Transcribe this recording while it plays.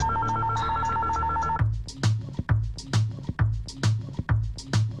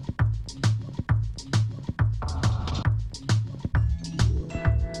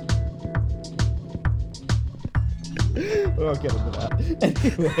won't get into that.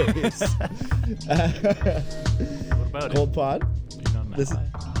 Anyways, What about Cold Pod. You know, This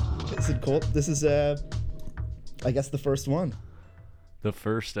is cold. This is I guess the first one. the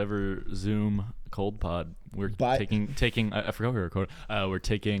first ever Zoom Cold Pod. We're By- taking. I forgot we were recording. We're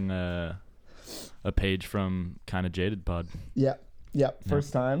taking a page from Kind of Jaded Pod. Yeah.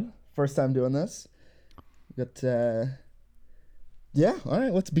 First time doing this. We got yeah. All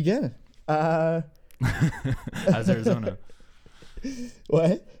right. Let's begin. How's Arizona?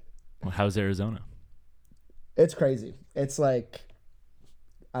 What? Well, how's Arizona? It's crazy. It's like,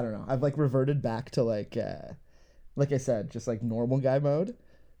 I don't know. I've like reverted back to like I said, just like normal guy mode.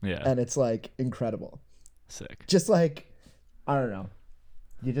 Yeah. And it's like incredible. Sick. Just like, I don't know.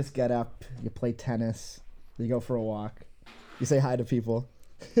 You just get up, you play tennis, you go for a walk, you say hi to people.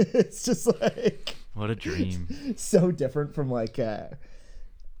 It's just like, What a dream. so different from like, I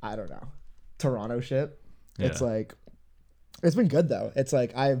don't know, Toronto shit. Yeah. It's like, it's been good though. It's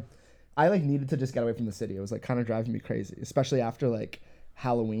like, I like needed to just get away from the city. It was like kind of driving me crazy, especially after like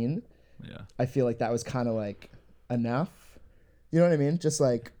Halloween. Yeah. I feel like that was kind of like enough. You know what I mean? Just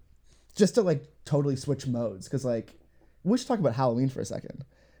to like totally switch modes. Cause like, we should talk about Halloween for a second.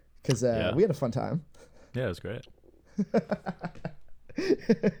 Cause we had a fun time. Yeah, it was great.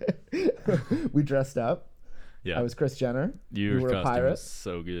 We dressed up. Yeah. I was Kris Jenner. Your You were a costume pirate. was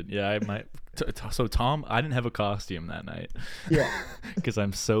so good. Yeah, I might. So Tom, I didn't have a costume that night. Yeah. Because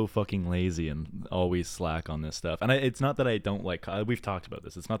I'm so fucking lazy and always slack on this stuff. And it's not that I don't like. We've talked about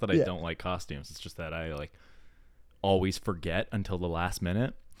this. It's not that I don't like costumes. It's just that I like always forget until the last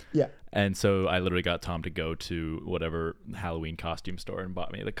minute. Yeah. And so I literally got Tom to go to whatever Halloween costume store and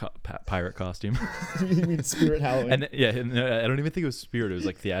bought me the pirate costume. You mean Spirit Halloween? And I don't even think it was Spirit. It was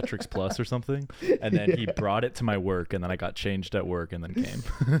like Theatrics Plus or something. And then he brought it to my work, and then I got changed at work, and then came.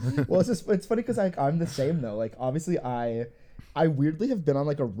 Well, it's funny because like I'm the same though. Like obviously I weirdly have been on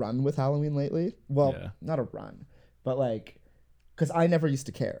like a run with Halloween lately. Well, not a run, but like because I never used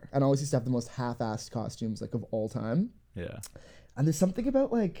to care and I always used to have the most half-assed costumes like of all time. Yeah. And there's something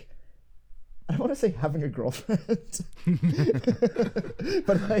about like, I don't want to say having a girlfriend,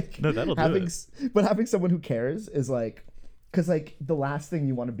 but like No, that'll do having, it. but having someone who cares is like, cause like the last thing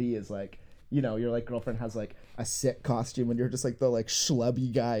you want to be is like, you know, your like girlfriend has like a sick costume and you're just like the like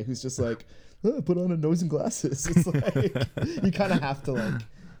schlubby guy who's just like, oh, put on a nose and glasses. It's like, you kind of have to like,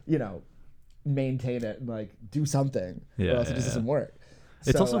 you know, maintain it and like do something or else it just doesn't work.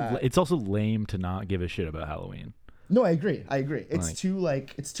 It's So, it's also lame to not give a shit about Halloween. No, I agree. It's Like- too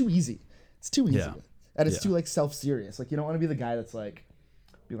like it's too easy. It's too easy. Yeah. And it's Yeah. too like self-serious. Like you don't want to be the guy that's like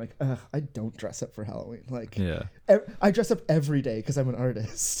be like, ugh, I don't dress up for Halloween. Like Yeah. I dress up every day because I'm an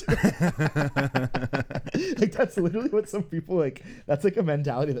artist. Like that's literally what some people like, that's like a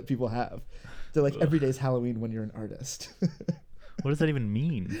mentality that people have. They're like, every day's Halloween when you're an artist. What does that even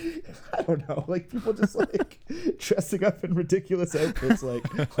mean? I don't know. Like people just like dressing up in ridiculous outfits like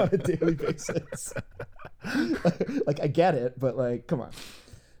on a daily basis. Like I get it, but like, come on.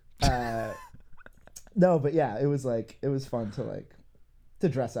 No, but yeah, it was fun to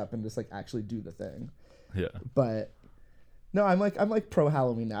dress up and just like actually do the thing. Yeah. But no, I'm like pro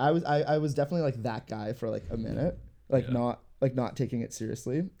Halloween now. I was definitely like that guy for like a minute, like not taking it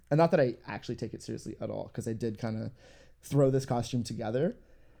seriously, and not that I actually take it seriously at all, because I did kind of throw this costume together,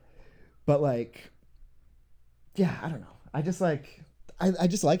 but like, yeah, I don't know. I just like I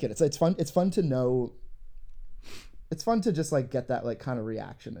just like it. It's fun. It's fun to know. It's fun to just like get that like kind of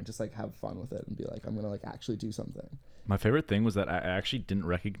reaction and just like have fun with it and be like, I'm gonna like actually do something. My favorite thing was that I actually didn't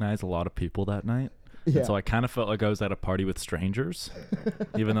recognize a lot of people that night. Yeah. And so I kind of felt like I was at a party with strangers,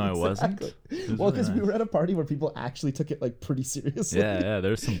 even though I wasn't. Exactly. It was Well, really because we nice. were at a party where people actually took it like pretty seriously. Yeah,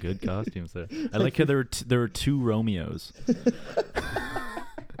 there's some good costumes there. I like how there were two Romeos.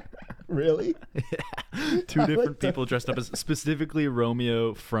 Really? Two different people dressed up as specifically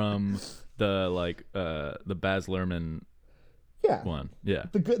Romeo from the Baz Luhrmann Yeah. one. Yeah.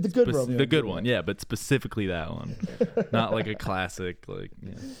 The good Romeo. The good one, yeah, but specifically that one. Not like a classic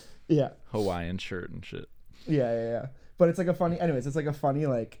Yeah. Hawaiian shirt and shit. Yeah. But it's like a funny, anyways, it's like a funny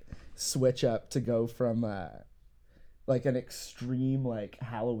like switch up to go from like an extreme like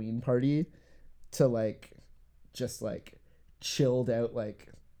Halloween party to like just like chilled out like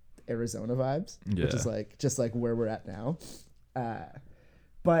Arizona vibes, which is like just like where we're at now.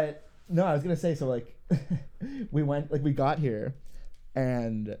 But no, I was gonna say, so like we got here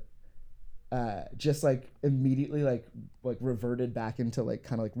and just like immediately like reverted back into like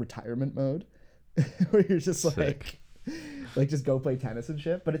kind of like retirement mode where you're just Sick. like just go play tennis and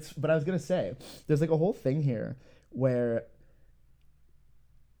shit. But I was gonna say, there's like a whole thing here where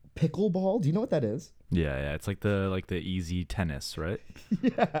pickleball. Do you know what that is? Yeah. It's like the easy tennis, right?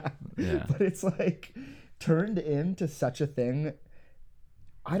 Yeah. Yeah. But it's like turned into such a thing.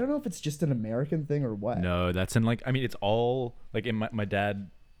 I don't know if it's just an American thing or what. No, that's in like, I mean, it's all like in my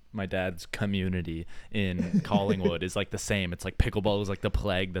dad's community in Collingwood is like the same. It's like pickleball is like the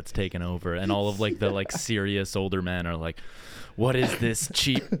plague that's taken over, and all of like the like serious older men are like, what is this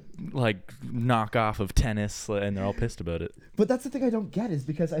cheap like knockoff of tennis? And they're all pissed about it. But that's the thing I don't get, is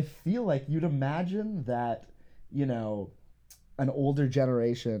because I feel like you'd imagine that, you know, an older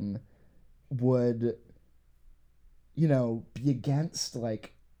generation would, you know, be against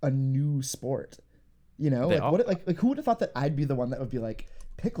like a new sport. You know, They like all- what? Like who would have thought that I'd be the one that would be like,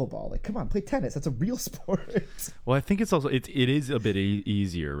 pickleball? Like, come on, play tennis. That's a real sport. Well, I think it's also it is a bit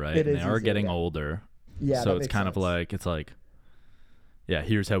easier, right? It And is they are easier, getting yeah. older. Yeah, So that it's makes kind of sense. like yeah,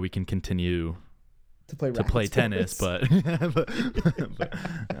 here's how we can continue to play to racket play tennis, sports. but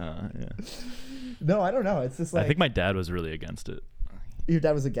yeah. No, I don't know. It's just like I think my dad was really against it. your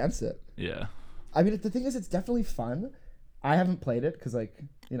dad was against it. Yeah. I mean, the thing is, it's definitely fun. I haven't played it because, like,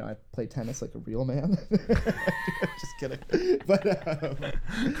 you know, I play tennis like a real man. Just kidding. But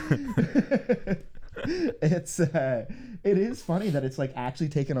it is funny that it's like actually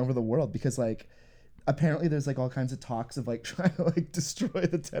taken over the world, because like apparently there's like all kinds of talks of like trying to like destroy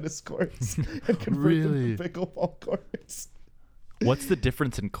the tennis courts and convert Really? them to pickleball courts. What's the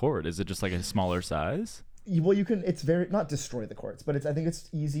difference in court? Is it just like a smaller size? Well, you can. It's very not destroy the courts, but I think it's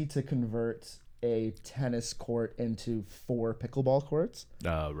easy to convert a tennis court into 4 pickleball courts.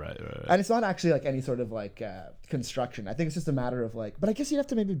 Oh, right. And it's not actually like any sort of like construction. I think it's just a matter of like, but I guess you'd have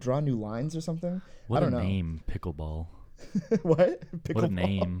to maybe draw new lines or something. What I don't a know. name, pickleball. What? Pickleball. What a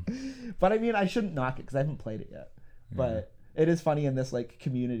name. But I mean, I shouldn't knock it because I haven't played it yet. But it is funny in this like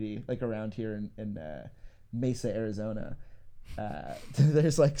community, like around here in Mesa, Arizona.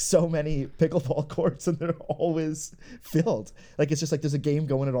 There's like so many pickleball courts and they're always filled. Like it's just like there's a game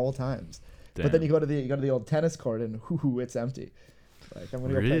going at all times. Damn. But then you go to the old tennis court and it's empty. Like I'm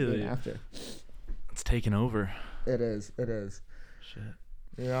gonna go play a Really? game after. It's taken over. It is. Shit.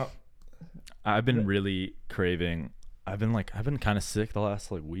 Yeah. I've been really craving. I've been kind of sick the last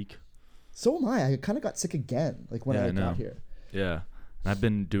like week. So am I. I kind of got sick again, like when Yeah, I I know. got here. Yeah. And I've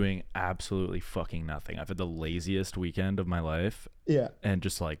been doing absolutely fucking nothing. I've had the laziest weekend of my life, Yeah. and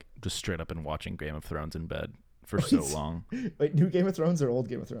just straight up been watching Game of Thrones in bed for so long. Wait, new Game of Thrones or old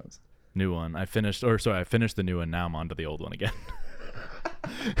Game of Thrones? New one. I finished the new one. Now I'm onto the old one again.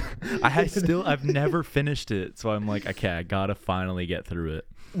 I've never finished it, so I'm like, okay, I gotta finally get through it.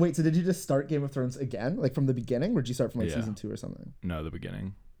 Wait, so did you just start Game of Thrones again, like from the beginning, or did you start from like Yeah. season 2 or something? No, the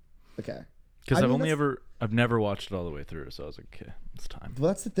beginning. Okay. Because I mean, I've never watched it all the way through, so I was like, okay, it's time. Well,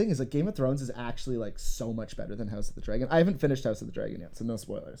 that's the thing, is like Game of Thrones is actually like so much better than House of the Dragon. I haven't finished House of the Dragon yet, so no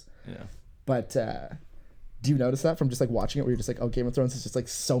spoilers. Yeah. But do you notice that from just like watching it, where you're just like, oh, Game of Thrones is just like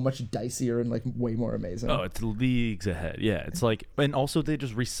so much dicier and like way more amazing? Oh, it's leagues ahead. Yeah, it's like, and also they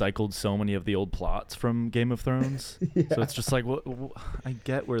just recycled so many of the old plots from Game of Thrones. Yeah. So it's just like, well, I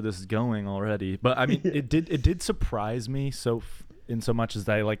get where this is going already. But I mean, it did surprise me in so much as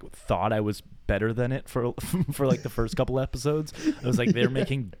I like thought I was better than it for like the first couple episodes. I was like, they're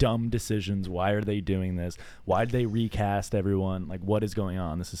making dumb decisions. Why are they doing this? Why did they recast everyone? Like, what is going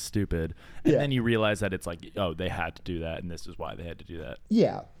on? This is stupid. And then you realize that it's like, oh, they had to do that, and this is why they had to do that.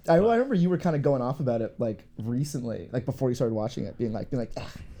 Yeah, I remember you were kind of going off about it like recently, like before you started watching it, being like,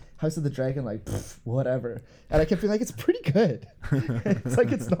 House of the Dragon, like whatever. And I kept being like, it's pretty good. It's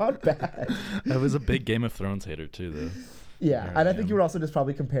like it's not bad. I was a big Game of Thrones hater too, though. Yeah, There and I I think am. you were also just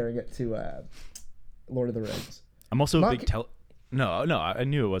probably comparing it to Lord of the Rings. I'm also Not a big No, I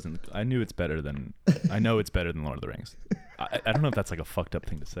knew it wasn't. I knew it's better than. I know it's better than Lord of the Rings. I don't know if that's like a fucked up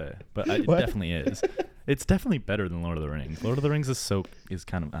thing to say, but it What? definitely is. It's definitely better than Lord of the Rings. Lord of the Rings is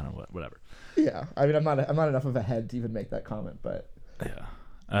kind of, I don't know, whatever. Yeah, I mean, I'm not enough of a head to even make that comment, but Yeah.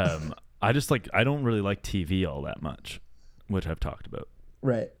 I just I don't really like TV all that much, which I've talked about,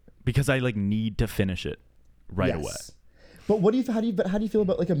 right. because I need to finish it right away. But how do you feel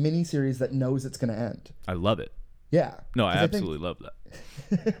about like a mini series that knows it's going to end? I love it. Yeah. No, I 'Cause absolutely love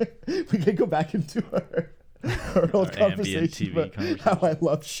that. We could go back into our old Our ambient conversation TV about conversation. how I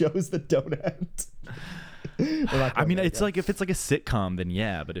love shows that don't end. I mean, it's like if it's like a sitcom, then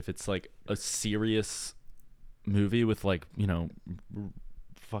yeah. But if it's like a serious movie with like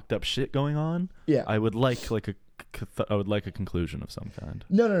fucked up shit going on, Yeah. I would like a conclusion of some kind.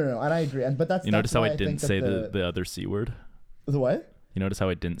 No, and I agree. But that's You notice how why I didn't think say that the other C word? the what? You notice how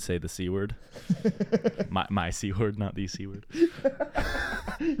I didn't say the C word? my C word, not the C word.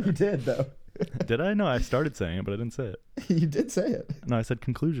 You did though. Did I? No, I started saying it, but I didn't say it. You did say it. No, I said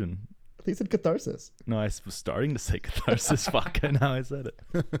conclusion. He said catharsis. No, I was starting to say catharsis. Fuck, and now I said it.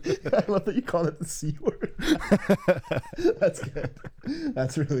 I love that you called it the C word. That's good.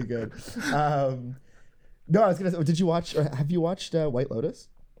 That's really good. No, I was gonna say, did you watch, or have you watched White Lotus?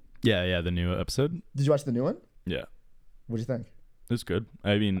 Yeah, the new episode. Did you watch the new one? Yeah. What'd you think? It was good.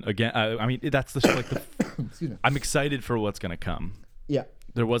 I mean, again, I mean, that's the like the. Excuse me. I'm excited for what's gonna come. Yeah.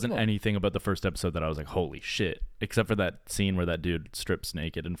 There wasn't anything about the first episode that I was like, holy shit, except for that scene where that dude strips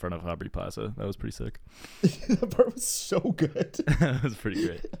naked in front of Aubrey Plaza. That was pretty sick. That part was so good. That was pretty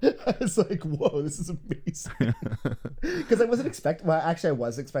great. I was like, whoa, this is amazing. Because I wasn't expecting, well, actually I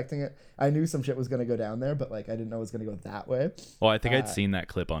was expecting it. I knew some shit was going to go down there, but like I didn't know it was going to go that way. Well, I think I'd seen that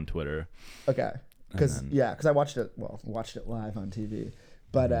clip on Twitter. Okay. Because I watched it live on TV.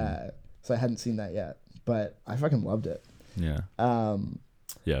 But, so I hadn't seen that yet. But I fucking loved it. Yeah.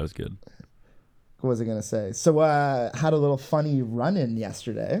 Yeah, it was good. What was I going to say? So had a little funny run-in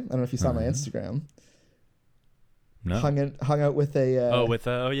yesterday. I don't know if you saw my Instagram. No. Hung out with a... with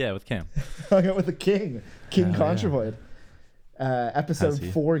Cam. Hung out with the King Controvoid. Episode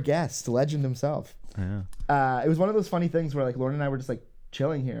 4 guest, legend himself. Yeah. It was one of those funny things where like Lauren and I were just like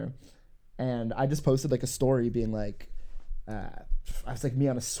chilling here. And I just posted like a story being like... I was like me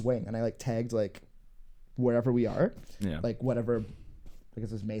on a swing. And I like tagged like wherever we are. Yeah. Like whatever... I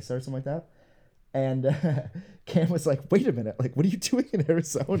guess it was Mesa or something like that. And Cam was like, wait a minute, like, what are you doing in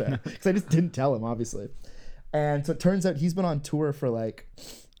Arizona? Because I just didn't tell him, obviously. And so it turns out he's been on tour for like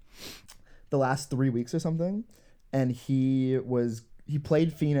the last 3 weeks or something. And he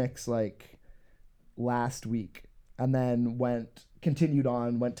played Phoenix like last week and then went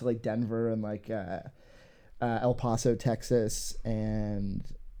to like Denver and like El Paso, Texas, and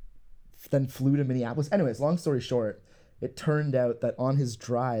then flew to Minneapolis. Anyways, long story short, it turned out that on his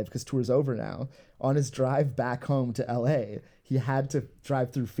drive, because tour's over now, on his drive back home to LA, he had to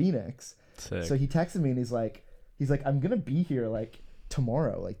drive through Phoenix. Sick. So he texted me and he's like, I'm going to be here like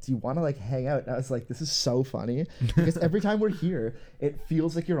tomorrow. Like, do you want to like hang out? And I was like, this is so funny because every time we're here, it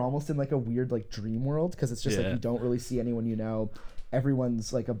feels like you're almost in like a weird like dream world. Cause it's just like, you don't really see anyone, you know,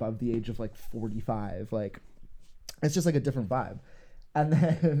 everyone's like above the age of like 45. Like it's just like a different vibe. And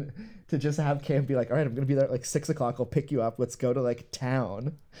then to just have Cam be like, all right, I'm going to be there at like 6 o'clock. I'll pick you up. Let's go to like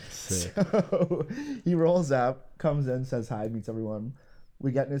town. Sick. So he rolls up, comes in, says hi, meets everyone.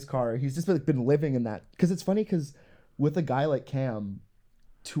 We get in his car. He's just been living in that. Because it's funny because with a guy like Cam,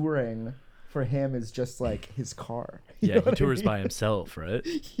 touring for him is just like his car. Yeah, he tours by himself, right?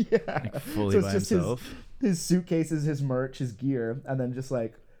 Yeah. Like fully by himself. His suitcases, his merch, his gear, and then just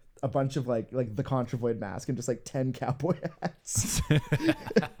like a bunch of like the Controvoid mask and just like 10 cowboy hats.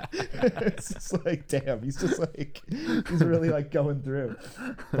 It's just like, damn, he's really like going through.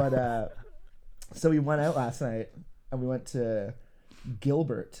 But so we went out last night and we went to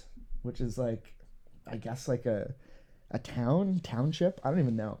Gilbert, which is like, I guess like a township. I don't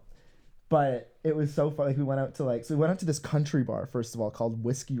even know. But it was so fun. Like we went out to this country bar, first of all, called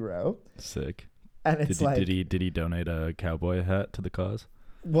Whiskey Row. Sick. And it's did he donate a cowboy hat to the cause?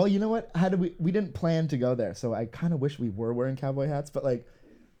 Well, you know what? We didn't plan to go there, so I kind of wish we were wearing cowboy hats, but like,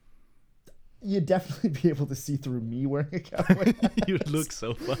 you'd definitely be able to see through me wearing a cowboy hat. You'd look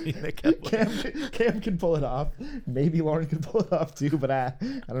so funny in a cowboy hat. Cam can pull it off. Maybe Lauren can pull it off too, but I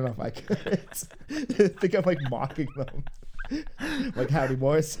don't know if I could. I think I'm like mocking them. Like, howdy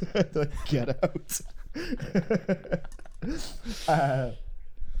boys. Like, get out.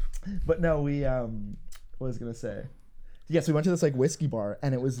 But no, what was I gonna say? Yes, we went to this like whiskey bar,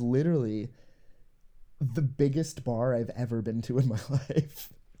 and it was literally the biggest bar I've ever been to in my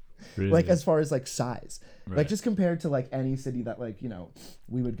life. Really? Like as far as like size, right. Like just compared to like any city that like, you know,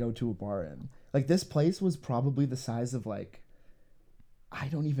 we would go to a bar in. Like this place was probably the size of like, I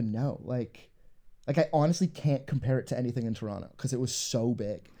don't even know. Like I honestly can't compare it to anything in Toronto because it was so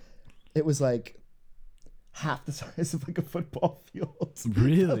big. It was like half the size of like a football field.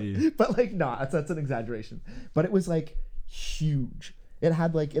 Really? But like, that's an exaggeration. But it was like huge. It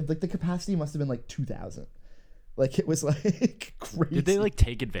had like, the capacity must have been like 2,000. Like it was like crazy. Did they like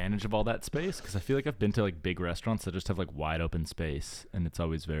take advantage of all that space? Because I feel like I've been to like big restaurants that just have like wide open space, and it's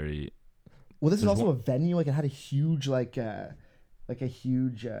always very. Well, this is also a venue. Like it had a huge like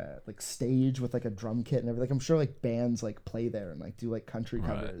stage with like a drum kit and everything. Like I'm sure like bands like play there and like do like country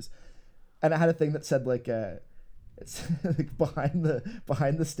covers. And I had a thing that said like it's like behind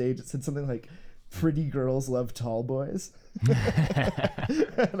the stage it said something like "Pretty girls love tall boys."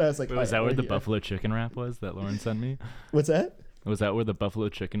 And I was like, wait, was that where the buffalo chicken wrap was that Lauren sent me? What's that? Was that where the buffalo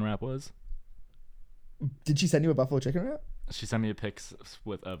chicken wrap was? Did she send you a buffalo chicken wrap? She sent me a pic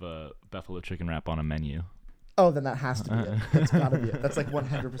of a buffalo chicken wrap on a menu. Oh, then that has to be it. That's gotta be it. That's like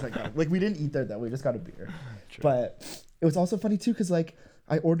 100% gotta. Like we didn't eat there though. We just got a beer. True. But it was also funny too, because like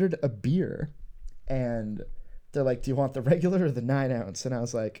I ordered a beer, and they're like, "Do you want the regular or the 9 ounce?" And I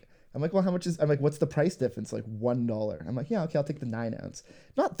was like, "I'm like, well, how much is?" I'm like, "What's the price difference?" Like $1. I'm like, "Yeah, okay, I'll take the 9 ounce."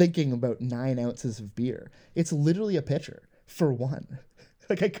 Not thinking about 9 ounces of beer. It's literally a pitcher for one.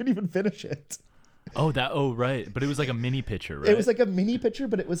 Like I couldn't even finish it. Oh right, but it was like a mini pitcher, right? It was like a mini pitcher,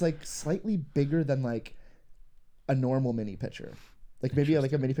 but it was like slightly bigger than like a normal mini pitcher. Like maybe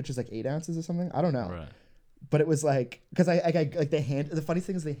like a mini pitcher is like 8 ounces or something. I don't know. Right. But it was like, because I like the funny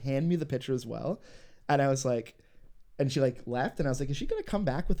thing is they hand me the pitcher as well, and I was like, and she like left, and I was like, is she gonna come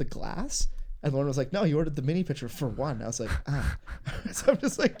back with a glass? And Lauren was like, no, you ordered the mini pitcher for one. I was like, ah. So I'm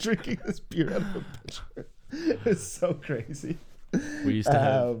just like drinking this beer out of a pitcher. It's so crazy. We used to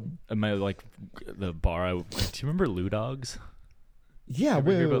have like the bar. Do you remember Lou Dogs? Yeah,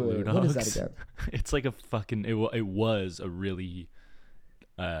 wait, what is that again? It's like a fucking. It was a really.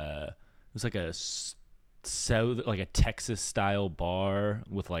 It was like a like a Texas style bar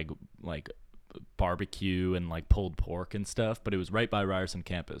with like barbecue and like pulled pork and stuff, but it was right by Ryerson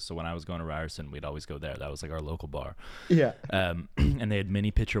campus. So when I was going to Ryerson, we'd always go there. That was like our local bar. Yeah. And they had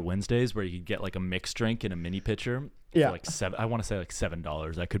mini pitcher Wednesdays where you could get like a mixed drink in a mini pitcher. Yeah. For like I want to say like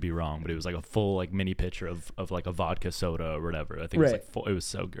 $7. I could be wrong, but it was like a full like mini pitcher of like a vodka soda or whatever. I think it was like full. It was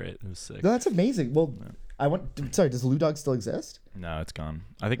so great. It was sick. No, that's amazing. Well, yeah. Sorry, does Lou Dog still exist? No, it's gone.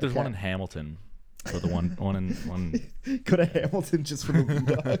 I think there's one in Hamilton. For the one in. Go to Hamilton just for the Lou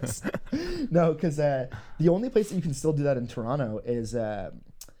Dogs. No, because the only place that you can still do that in Toronto is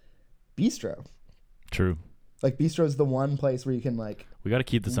Bistro. True. Like Bistro is the one place where you can like. We got to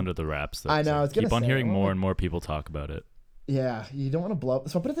keep this under the wraps. Though, I know. I was gonna keep on hearing more and more people talk about it. Yeah, you don't want to blow up.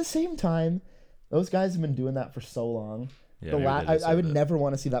 So, but at the same time, those guys have been doing that for so long. Yeah, I would never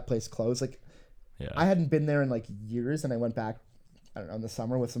want to see that place close. Like, yeah. I hadn't been there in like years, and I went back, I don't know, in the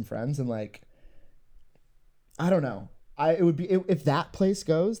summer with some friends, and like, I don't know. It would be if that place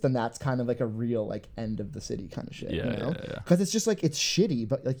goes, then that's kind of like a real like end of the city kind of shit. Yeah, you know? yeah. Because it's just like it's shitty,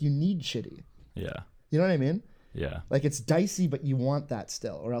 but like you need shitty. Yeah. You know what I mean? Yeah. Like it's dicey, but you want that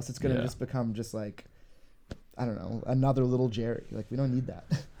still, or else it's gonna just become just like, I don't know, another little Jerry. Like we don't need that.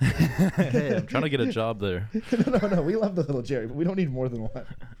 Hey, I'm trying to get a job there. No. We love the little Jerry, but we don't need more than one.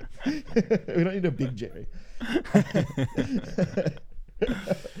 We don't need a big Jerry.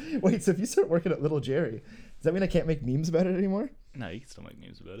 Wait, so if you start working at Little Jerry, does that mean I can't make memes about it anymore? No, you can still make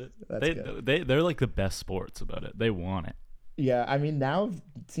memes about it. That's They're like the best sports about it. They want it. Yeah, I mean now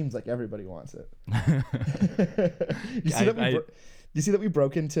it seems like everybody wants it. You see that we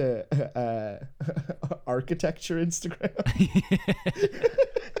broke into architecture Instagram?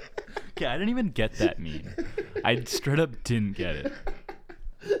 Okay, I didn't even get that meme. I straight up didn't get it.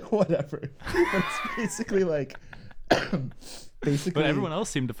 Whatever. But it's basically like But everyone else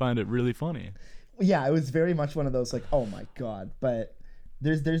seemed to find it really funny. Yeah, it was very much one of those like, oh my god. But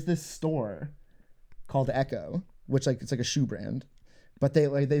there's this store called Echo, which like it's like a shoe brand, but they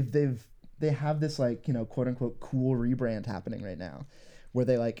have this like, you know, quote unquote cool rebrand happening right now, where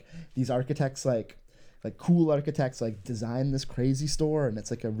they like these architects like cool architects like design this crazy store, and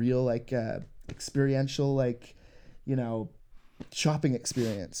it's like a real like experiential like, you know, shopping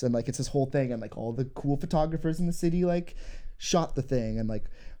experience, and like it's this whole thing, and like all the cool photographers in the city like shot the thing, and like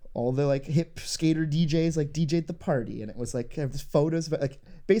all the like hip skater DJs like DJ'd the party, and it was like photos of it, like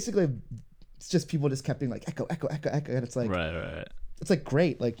basically it's just people just kept being like echo, and it's like right. It's like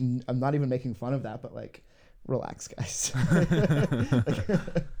great. Like I'm not even making fun of that, but like relax, guys. Yeah,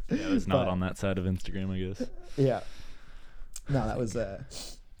 I was not on that side of Instagram, I guess. Yeah. No, that was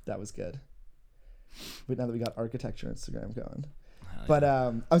good. But now that we got architecture Instagram going. But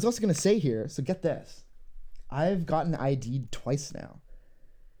I was also gonna say here, so get this. I've gotten ID'd twice now.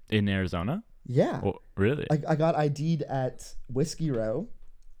 In Arizona? Yeah. Oh, really? I got ID'd at Whiskey Row,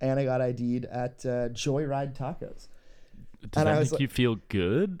 and I got ID'd at Joyride Tacos. Does that make you feel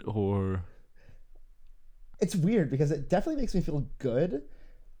good, or? It's weird because it definitely makes me feel good,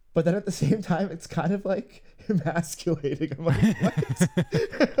 but then at the same time, it's kind of like emasculating. I'm like, what?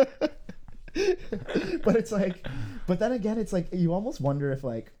 But it's like, but then again, it's like you almost wonder if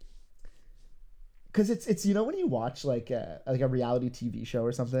like, because it's you know when you watch like a reality TV show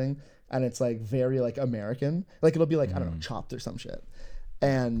or something, and it's like very like American, like it'll be like I don't know, Chopped or some shit,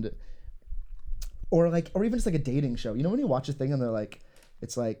 and. Or even just like a dating show. You know when you watch a thing and they're like,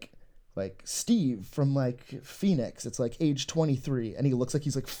 it's like Steve from like Phoenix. It's like age 23 and he looks like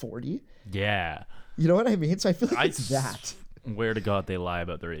he's like 40. Yeah. You know what I mean? So I feel like it's that. where to God they lie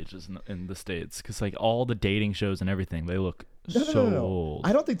about their ages in the States, because like all the dating shows and everything, they look so old.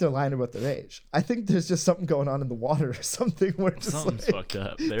 I don't think they're lying about their age. I think there's just something going on in the water or something where just Something's like fucked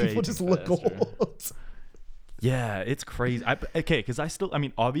up. people just look old. Yeah, it's crazy. Okay, because I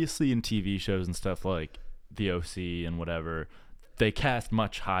mean, obviously in TV shows and stuff like The OC and whatever, they cast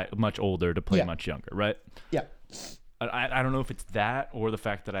much older to play much younger, right? Yeah. I don't know if it's that or the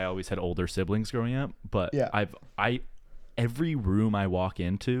fact that I always had older siblings growing up, but every room I walk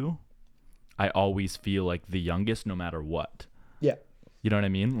into, I always feel like the youngest no matter what. Yeah. You know what I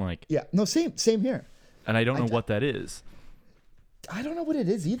mean? Like, yeah. No, same here. And I don't know what that is. I don't know what it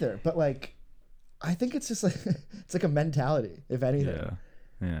is either, but like, I think it's just like, it's like a mentality, if anything. Yeah.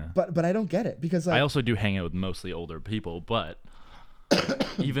 Yeah. But I don't get it because like, I also do hang out with mostly older people, but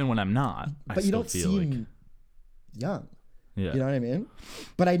even when I'm not, I still don't feel seem like young. Yeah. You know what I mean?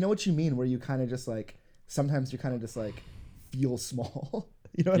 But I know what you mean, where you kind of just like, sometimes you kind of just like feel small.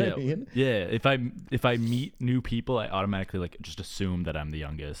 You know what I mean? Yeah. If I meet new people, I automatically like just assume that I'm the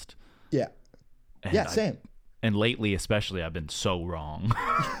youngest. Yeah. And same. And lately, especially, I've been so wrong.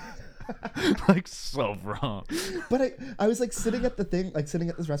 Like so wrong. But I was like sitting at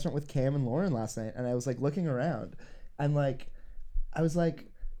this restaurant with Cam and Lauren last night, and I was like looking around, and like I was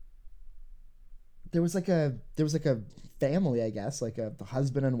like, there was like a family, I guess, like the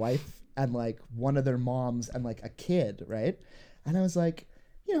husband and wife and like one of their moms and like a kid, right? And I was like,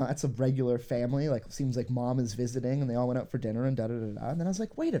 you know, that's a regular family. Like, seems like mom is visiting, and they all went out for dinner and da da da da. And then I was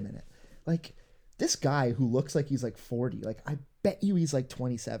like, wait a minute, like this guy who looks like he's like 40, like I bet you he's like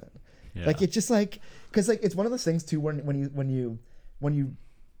 27. Yeah. Like it's just like, because like it's one of those things too when you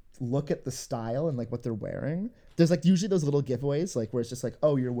look at the style and like what they're wearing, there's like usually those little giveaways like where it's just like,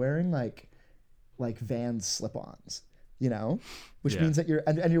 oh, you're wearing like Vans slip-ons, you know, which means that you're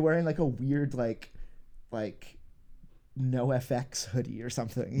and you're wearing like a weird like no FX hoodie or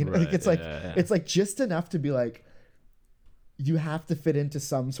something, you know, like it's it's like just enough to be like you have to fit into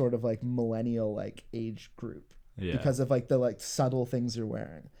some sort of like millennial like age group. Yeah. Because of like the like subtle things you're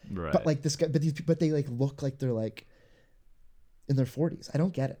wearing, right? But like this guy, but they like look like they're like in their 40s. I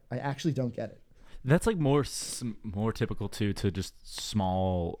don't get it. I actually don't get it. That's like more typical to just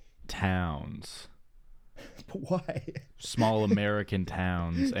small towns. But why? Small American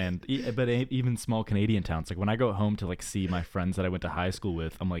towns but even small Canadian towns. Like when I go home to like see my friends that I went to high school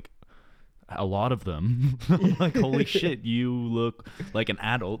with, I'm like, a lot of them, I'm like, holy shit, you look like an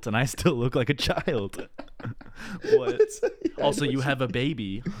adult and I still look like a child. What? Also, you have a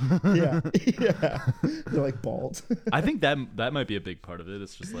baby. Yeah. They're like bald. I think that might be a big part of it.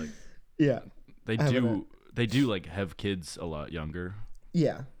 It's just like, they do like have kids a lot younger.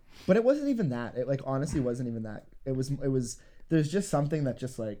 Yeah, but it wasn't even that. It like honestly wasn't even that. It was. There's just something that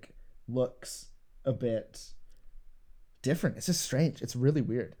just like looks a bit different. It's just strange. It's really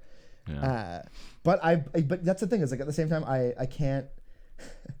weird. Yeah. But that's the thing is like at the same time I can't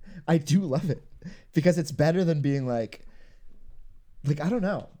I do love it because it's better than being like I don't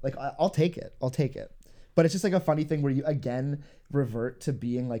know, like I'll take it, but it's just like a funny thing where you again revert to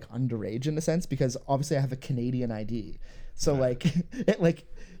being like underage in a sense because obviously I have a Canadian ID, so like it like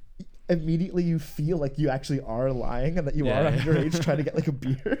immediately you feel like you actually are lying and that you are underage trying to get like a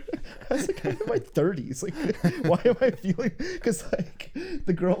beer. I was like, I'm in my 30s. Like, why am I feeling? Because like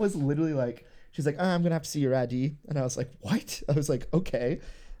the girl was literally like, she's like, I'm gonna have to see your ID, and I was like, what? I was like, okay.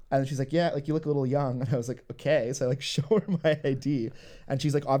 And she's like, yeah, like you look a little young, and I was like, okay. So I like show her my ID, and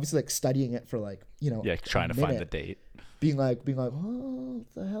she's like obviously like studying it for like, you know, trying to find the date, being like, oh,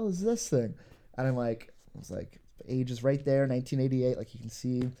 what the hell is this thing? And I was like, age is right there, 1988, like you can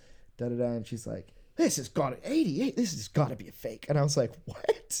see. And she's like, this has got to 88. This has got to be a fake. And I was like,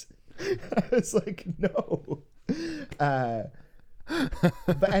 what? I was like, no.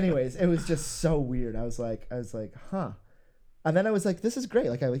 But anyways, it was just so weird. I was like, huh. And then I was like, this is great.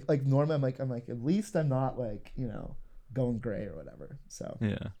 Like I like normally I'm like, at least I'm not like, you know, going gray or whatever. So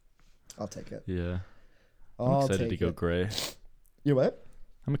yeah, I'll take it. Yeah, I'm excited to go gray. You what?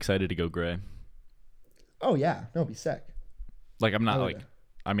 I'm excited to go gray. Oh yeah, no, it'd be sick. Like I'm not like. Yeah.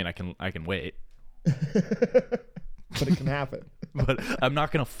 I mean, I can wait. But it can happen. But I'm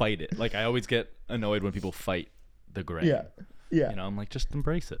not going to fight it. Like, I always get annoyed when people fight the gray. Yeah. You know, I'm like, just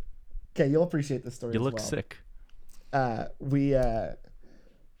embrace it. Okay, you'll appreciate the story. You look sick. I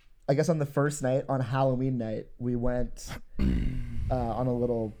guess on the first night, on Halloween night, we went on a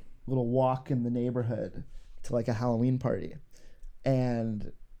little walk in the neighborhood to like a Halloween party.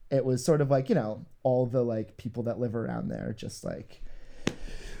 And it was sort of like, you know, all the like people that live around there, just like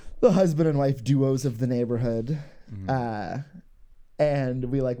the husband and wife duos of the neighborhood. Mm-hmm. And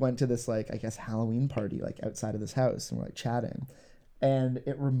we like went to this like I guess Halloween party like outside of this house, and we're like chatting, and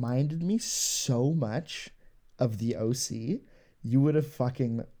it reminded me so much of the OC. You would have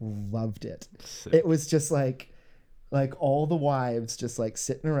fucking loved it. Sick. It was just like all the wives just like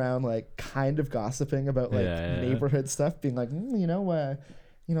sitting around like kind of gossiping about like neighborhood stuff, being like,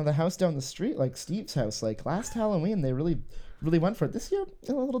 the house down the street, like Steve's house, like last Halloween they really went for it. This year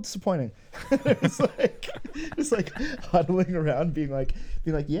a little disappointing. It's like just like huddling around being like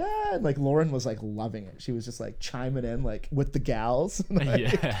yeah, and like Lauren was like loving it. She was just like chiming in like with the gals.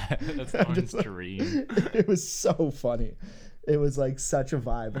 Like, that's Lauren's dream. It was so funny. It was like such a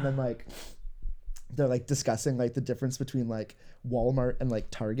vibe. And then like they're like discussing like the difference between like Walmart and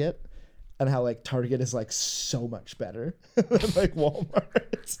like Target, and how like Target is like so much better than like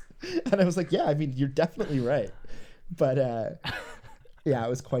Walmart. And I was like, yeah, I mean, you're definitely right. But yeah, it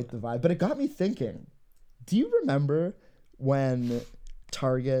was quite the vibe. But it got me thinking, do you remember when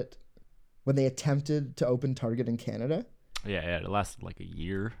they attempted to open Target in Canada? Yeah, it lasted like a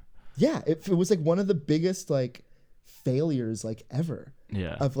year. Yeah, it was like one of the biggest like failures like ever.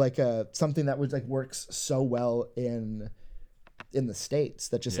 Yeah. Of like something that was like works so well in the States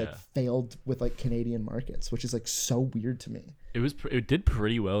that just like failed with like Canadian markets, which is like so weird to me. It did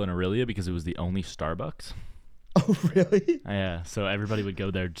pretty well in Aurelia because it was the only Starbucks. Oh really? Yeah, so everybody would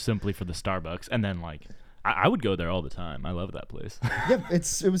go there simply for the Starbucks, and then like I would go there all the time. I love that place. Yeah,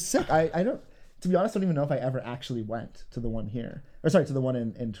 it was sick. I don't, to be honest, I don't even know if I ever actually went to the one here, or sorry, to the one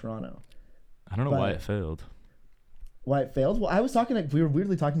in Toronto. I don't know why it failed. Why it failed? Well, we were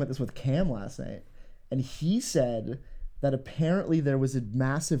weirdly talking about this with Cam last night, and he said that apparently there was a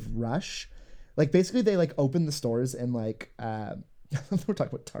massive rush. Like basically they like opened the stores in like we're talking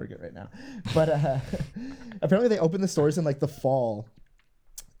about Target right now, but apparently they opened the stores in like the fall,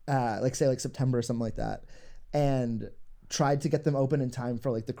 like say like September or something like that, and tried to get them open in time for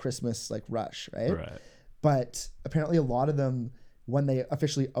like the Christmas like rush, right? But apparently a lot of them, when they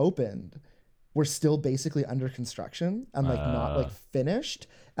officially opened, were still basically under construction and like not like finished,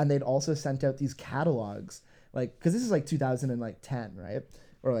 and they'd also sent out these catalogs, like because this is like 2010, right,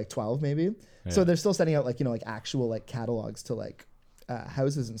 or like 12 maybe. So they're still sending out like like actual like catalogs to like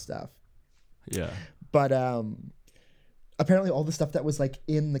houses and stuff. Yeah. But apparently all the stuff that was like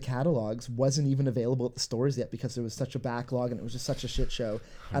in the catalogs wasn't even available at the stores yet because there was such a backlog and it was just such a shit show,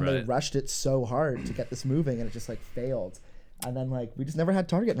 and they rushed it so hard to get this moving, and it just like failed. And then like we just never had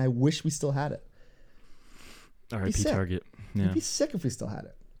Target, and I wish we still had it. R.I.P. Target. Yeah. It'd be sick if we still had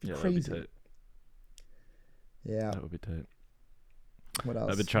it. It'd be crazy. That'd be tight. Yeah. That would be tight. What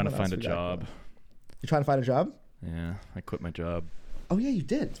else? I've been trying to find a job. You're trying to find a job? Yeah, I quit my job. Oh yeah, you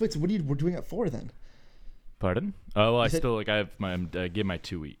did. Wait, so what are you doing it for then? Pardon? Oh, well, I still like I have my give my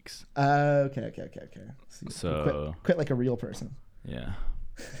 2 weeks. Okay. So quit like a real person. Yeah.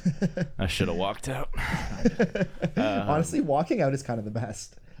 I should have walked out. Honestly, walking out is kind of the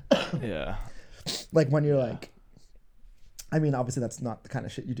best. Yeah. Like when you're like, I mean, obviously that's not the kind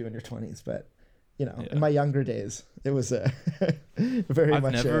of shit you do in your 20s, but in my younger days, it was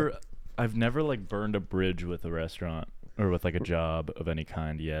I've never like burned a bridge with a restaurant or with like a job of any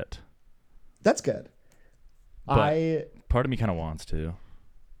kind yet. That's good. But part of me kind of wants to.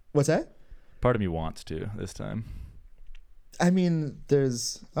 What's that? Part of me wants to this time. I mean,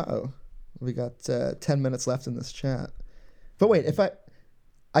 there's we got 10 minutes left in this chat. But wait, if I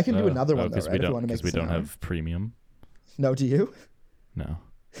can do another one though, right? Because we don't have premium. No, do you? No.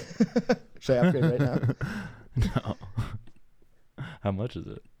 Should I upgrade right now? No. How much is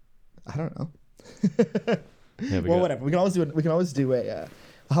it? I don't know. Well, whatever. We can always do a.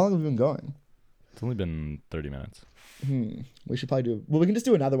 How long have we been going? It's only been 30 minutes. We should probably do. Well, we can just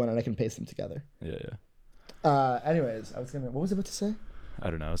do another one, and I can paste them together. Yeah. Anyways, what was I about to say? I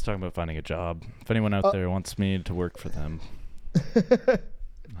don't know. I was talking about finding a job. If anyone out there wants me to work for them, I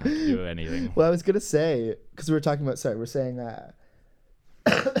can do anything. Well, I was gonna say, because we were talking about. Sorry, we're saying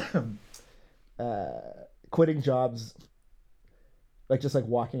quitting jobs, like just like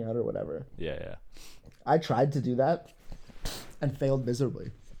walking out or whatever. Yeah. I tried to do that and failed miserably.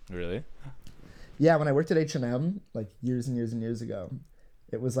 Really? Yeah, when I worked at H&M, like years and years and years ago,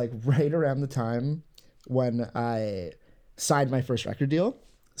 it was like right around the time when I signed my first record deal.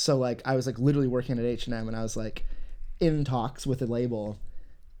 So like I was like literally working at H&M, and I was like in talks with a label,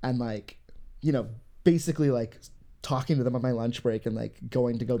 and like, basically like talking to them on my lunch break and like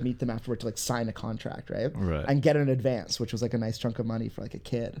going to go meet them afterward to like sign a contract, right? And get an advance, which was like a nice chunk of money for like a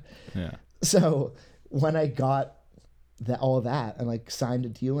kid. Yeah. So when I got all of that and like signed a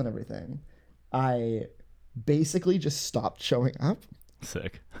deal and everything, I basically just stopped showing up.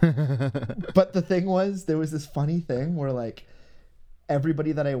 Sick. But the thing was, there was this funny thing where like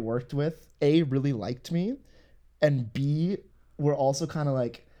everybody that I worked with, A, really liked me, and B, were also kind of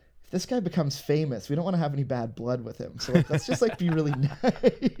like, if this guy becomes famous, we don't want to have any bad blood with him. So like, let's just like be really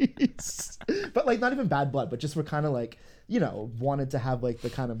nice. But like not even bad blood, but just we're kind of like, you know, wanted to have like the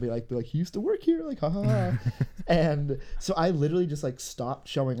kind of be like he used to work here, like haha. And so I literally just like stopped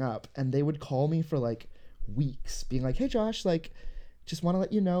showing up, and they would call me for like weeks being like, hey Josh, like just want to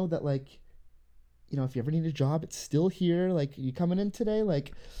let you know that like, you know, if you ever need a job, it's still here. Like, you coming in today?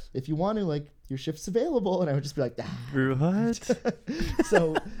 Like, if you want to, like, your shift's available. And I would just be like, what?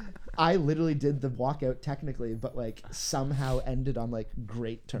 So I literally did the walkout technically, but like somehow ended on like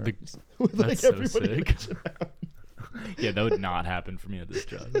great terms with like That's so everybody. sick. Yeah, that would not happen for me at this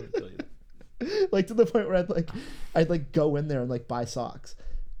job. Let me tell you that. Like to the point where I'd like go in there and like buy socks,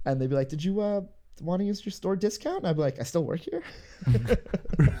 and they'd be like, did you want to use your store discount? And I'd be like, I still work here.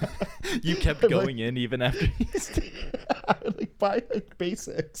 You kept going in even after you I would like buy like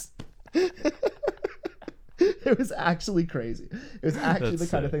basics. It was actually crazy. It was actually That's the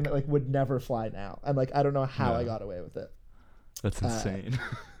kind of sick. thing that like would never fly now, and like I don't know how No. I got away with it. That's insane.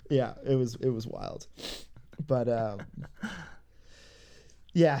 Yeah, it was wild, but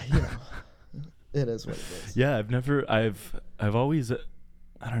yeah, you know, it is what it is. Yeah, I've always,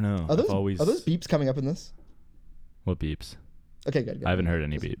 I don't know. Are I've always. those beeps coming up in this? What beeps? Okay, good. I haven't heard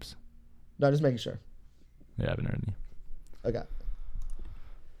any beeps. No, just making sure. Yeah, I haven't heard any. Okay.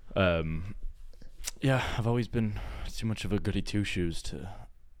 Yeah, I've always been too much of a goody two shoes to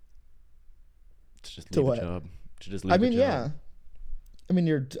just To leave what? a job. To just leave I mean, a job. yeah. I mean,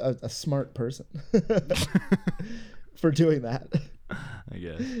 you're a smart person for doing that. I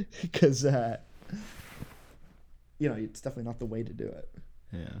guess. Because, you know, it's definitely not the way to do it.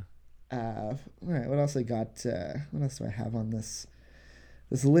 Yeah. All right, what else I got? What else do I have on this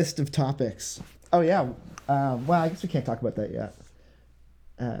list of topics? Oh, yeah. Well, I guess we can't talk about that yet.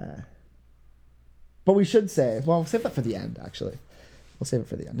 But we should say, well, we'll save that for the end, actually. We'll save it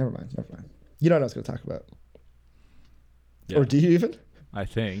for the end. Never mind. You know what I was going to talk about. Yeah. Or do you even? I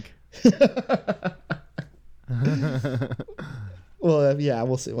think. Well, yeah,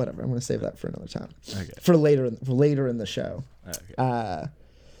 we'll see. Whatever. I'm going to save that for another time. Okay. For later in the show. Okay.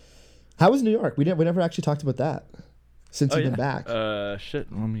 How was New York? We never actually talked about that since you've been back. Shit.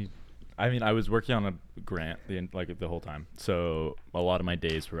 I mean, I was working on a grant the whole time, so a lot of my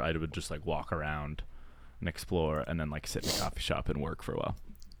days were I would just like walk around and explore, and then like sit in a coffee shop and work for a while.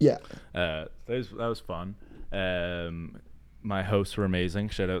 Yeah. That was fun. My hosts were amazing.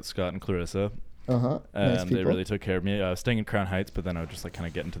 Shout out Scott and Clarissa. Nice people. They really took care of me. I was staying in Crown Heights, but then I would just like kind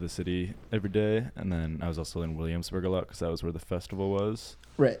of get into the city every day, and then I was also in Williamsburg a lot because that was where the festival was.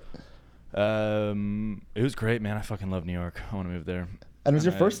 Right. It was great, man. I fucking love New York. I want to move there. And it was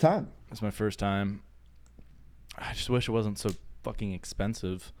your first time. It was my first time. I just wish it wasn't so fucking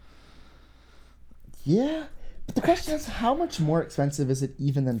expensive. Yeah. But the question is, how much more expensive is it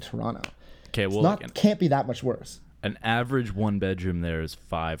even than Toronto? Okay, well, Can't be that much worse. an average one bedroom there is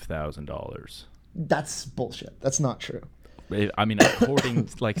 $5,000. That's bullshit. That's not true. I mean, according,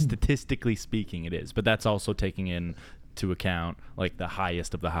 like, statistically speaking, it is. But that's also taking into account, like, the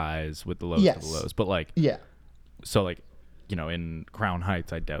highest of the highs with the lowest of the lows. But, like, yeah. So, like, you know, in Crown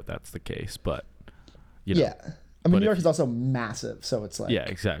Heights, I doubt that's the case. But, you know. Yeah. I mean, New York is also massive. So it's like. Yeah,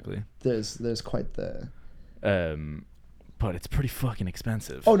 exactly. There's quite the. But it's pretty fucking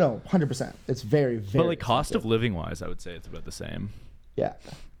expensive. Oh, no. 100%. It's very, very. But, like, cost expensive. of living wise, I would say it's about the same. Yeah.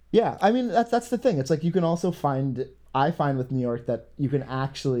 Yeah. I mean, that's the thing. It's like you can also I find with New York that you can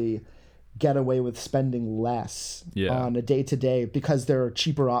actually get away with spending less on a day to day because there are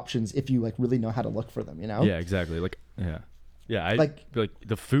cheaper options if you like really know how to look for them, you know? Yeah, exactly. Like, yeah. I like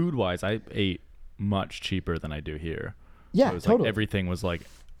the food wise, I ate much cheaper than I do here. Yeah, so it was totally. Like everything was like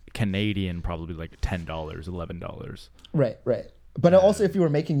Canadian, probably like $10, $11. Right. But also, if you were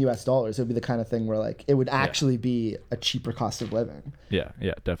making U.S. dollars, it would be the kind of thing where like it would actually be a cheaper cost of living. Yeah,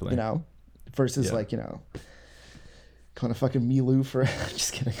 definitely. You know, versus like, you know, kind of fucking Milou for.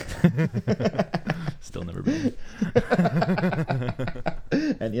 Just kidding. Still never been.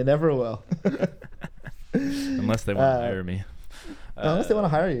 And you never will. Unless they want to hire me. Unless they want to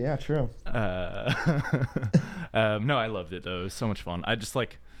hire you, yeah, true. No, I loved it though. It was so much fun. I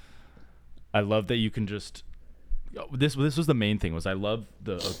love that you can just. This was the main thing. Was I love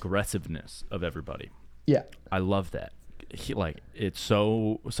the aggressiveness of everybody. Yeah. I love that. it's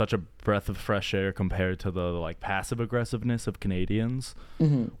such a breath of fresh air compared to the like passive aggressiveness of Canadians,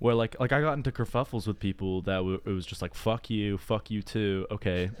 where like I got into kerfuffles with people that it was just like fuck you too,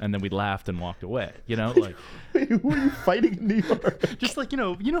 okay, and then we laughed and walked away, you know, like Who were you fighting in New York? just like you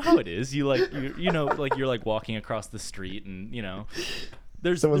know how it is, you like you know like you're like walking across the street and you know.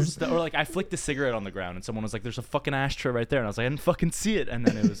 Or like I flicked a cigarette on the ground and someone was like, "There's a fucking ashtray right there," and I was like, "I didn't fucking see it," and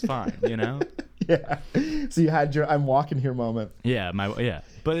then it was fine, you know. Yeah. So you had your "I'm walking here" moment. Yeah,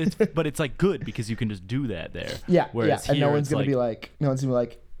 but it's like good because you can just do that there. Yeah. Whereas And here, no one's gonna be like,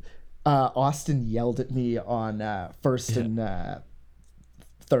 Austin yelled at me on first and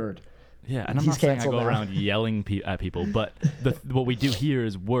third. Yeah, and I'm He's not saying I canceled go now. around yelling at people, but what we do here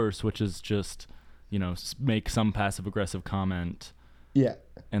is worse, which is just, you know, make some passive aggressive comment. Yeah.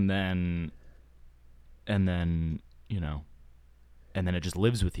 And then, you know, and then it just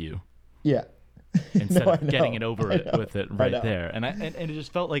lives with you. Yeah. Instead No, of getting it over it with it right there. And it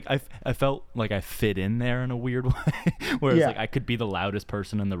just felt like I felt like I fit in there in a weird way. Whereas like I could be the loudest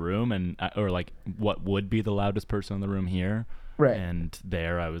person in the room or like what would be the loudest person in the room here. Right. And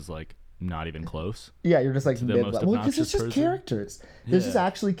there I was like not even close. Yeah, you're just like mid-level. Well, because it's just characters. There's just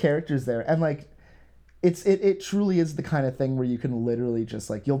actually characters there. And like it truly is the kind of thing where you can literally just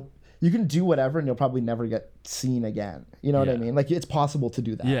like you can do whatever and you'll probably never get seen again. You know what I mean? Like it's possible to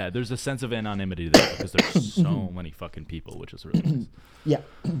do that. Yeah, there's a sense of anonymity there because there's so many fucking people, which is really nice. Yeah.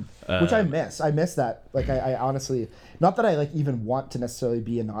 Which I miss. I miss that. Like I honestly, not that I like even want to necessarily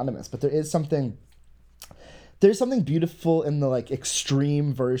be anonymous, but there's something beautiful in the like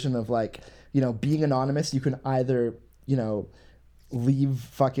extreme version of like, you know, being anonymous. You can either, you know, leave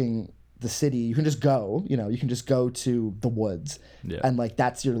fucking the city, you can just go to the woods, and like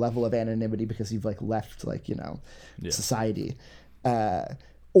that's your level of anonymity because you've like left like, you know, society,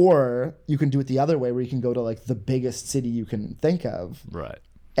 or you can do it the other way where you can go to like the biggest city you can think of, right,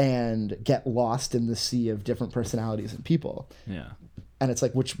 and get lost in the sea of different personalities and people. And it's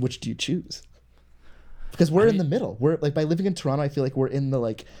like which do you choose? Because we're in the middle. We're like, by living in Toronto, I feel like we're in the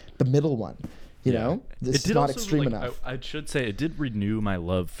like the middle one. You know, this is not extreme enough. I should say it did renew my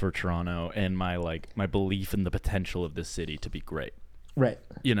love for Toronto and my belief in the potential of this city to be great. Right.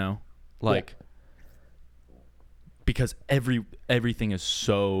 You know, like because everything is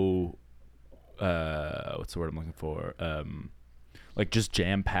so what's the word I'm looking for? Like just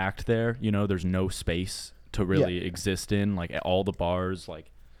jam packed there. You know, there's no space to really exist in. Like all the bars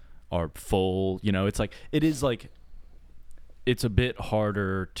like are full. You know, it's like it is like it's a bit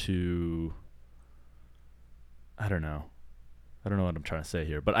harder to. I don't know what I'm trying to say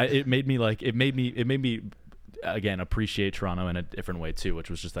here, but it made me again appreciate Toronto in a different way too,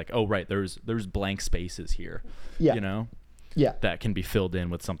 which was just like, oh right, there's blank spaces here, you know, that can be filled in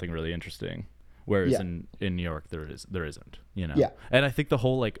with something really interesting, whereas in New York there isn't, you know. And I think the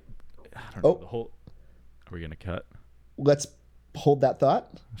whole like, I don't know, the whole. Are we gonna cut? Let's hold that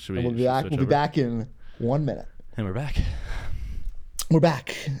thought. Should we? We'll be back. We'll be back in 1 minute. And we're back. We're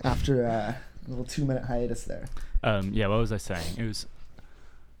back after a little 2-minute hiatus there. What was I saying? It was,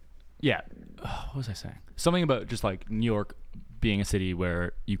 what was I saying? Something about just like New York being a city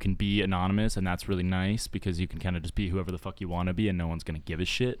where you can be anonymous, and that's really nice because you can kind of just be whoever the fuck you want to be, and no one's gonna give a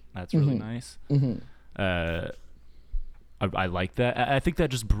shit. That's really nice. I like that. I think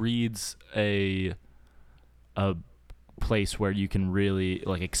that just breeds a place where you can really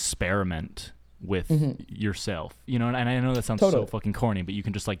like experiment with yourself, you know, and I know that sounds so fucking corny, but you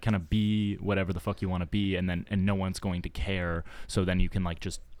can just like kind of be whatever the fuck you want to be, and no one's going to care, so then you can like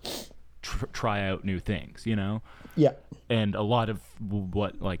just try out new things, you know. And a lot of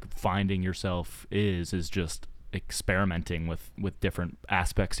what like finding yourself is just experimenting with different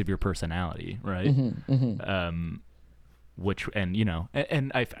aspects of your personality, right? Which, and you know,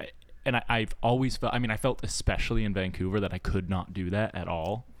 and I've always felt, I mean, I felt especially in Vancouver that I could not do that at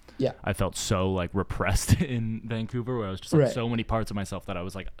all. I felt so like repressed in Vancouver, where I was just like so many parts of myself that I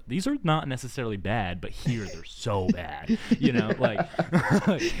was like, these are not necessarily bad, but here they're so bad, you know, like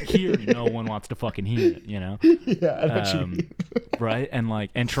here no one wants to fucking hear it, you know. Right. And like,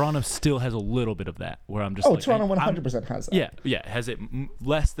 and Toronto still has a little bit of that, where I'm just like, Toronto 100% has that. Has it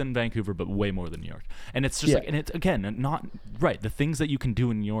less than Vancouver, but way more than New York. And it's just like, and it's again not right. The things that you can do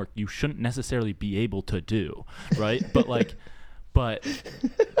in New York, you shouldn't necessarily be able to do, right? But like, but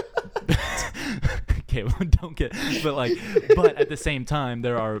okay, well, don't get, but at the same time,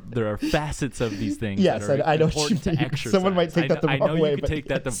 there are facets of these things that are important to exercise. Someone might take that the wrong way. I know you can take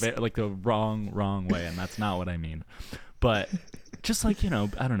that the wrong way, and that's not what I mean. But just like, you know,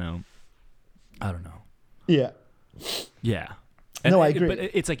 I don't know. Yeah. And, No, I agree. But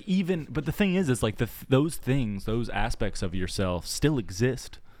it's like but the thing is like those things, those aspects of yourself still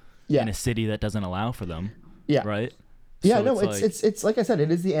exist in a city that doesn't allow for them. Yeah. Right. Yeah, So no, it's like I said,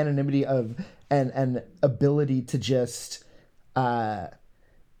 it is the anonymity of an ability to just no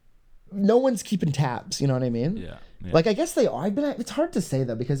one's keeping tabs, you know what I mean? Yeah. Like I guess they are, but it's hard to say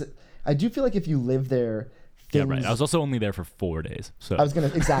though because I do feel like if you live there, things, yeah, right. I was also only there for 4 days, so I was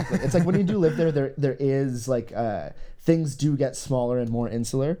gonna exactly. It's like when you do live there is like things do get smaller and more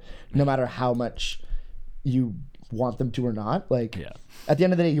insular, no matter how much you want them to or not. Like at the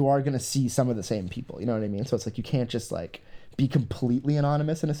end of the day, you are gonna see some of the same people. You know what I mean? So it's like you can't just like be completely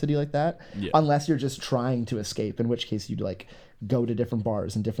anonymous in a city like that, unless you're just trying to escape. In which case, you'd like go to different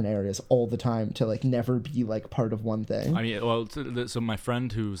bars in different areas all the time to like never be like part of one thing. I mean, well, so my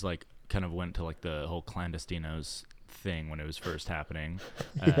friend who's like kind of went to like the whole clandestinos thing when it was first happening.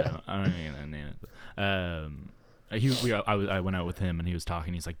 I don't even name it. I went out with him and he was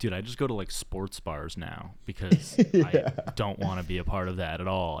talking. He's like, dude, I just go to like sports bars now because I don't want to be a part of that at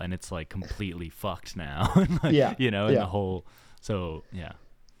all, and it's like completely fucked now. Like, you know, and the whole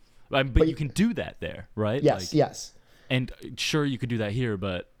but you can do that there, right? Yes, like, yes. And sure, you could do that here,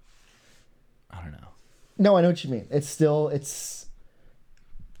 but I don't know. No, I know what you mean.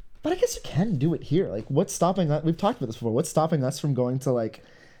 But I guess you can do it here. Like, what's stopping us? We've talked about this before. What's stopping us from going to like,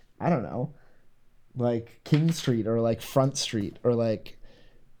 I don't know, like King Street or like Front Street or like,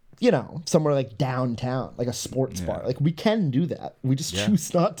 you know, somewhere like downtown, like a sports bar. Like we can do that. We just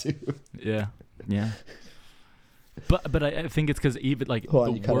choose not to. Yeah. But I think it's because even like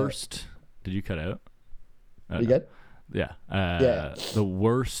the worst. Did you cut out? You good? Yeah. The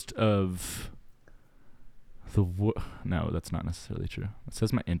worst of no, that's not necessarily true. It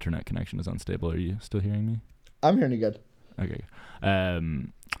says my internet connection is unstable. Are you still hearing me? I'm hearing you good. Okay.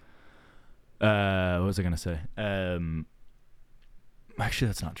 What was I gonna say? Actually,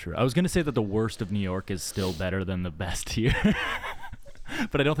 that's not true. I was gonna say that the worst of New York is still better than the best here.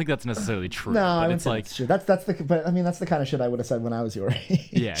 But I don't think that's necessarily true. No, but I it's like that's true. But I mean, that's the kind of shit I would have said when I was your age.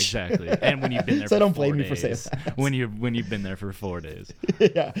 Yeah, exactly. And when you've been there, so for I don't 4 blame days, you for saying that. When you've been there for 4 days.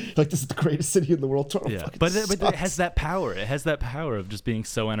 Yeah, like this is the greatest city in the world. But it has that power. It has that power of just being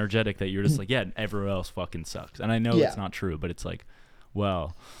so energetic that you're just like, yeah, everywhere else fucking sucks. And I know it's not true, but it's like,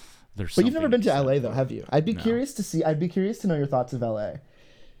 well, there's. But you've never been to LA though, have you? I'd be curious to know your thoughts of LA.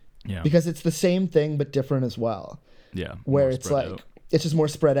 Yeah. Because it's the same thing but different as well. Yeah. Where it's like it's just more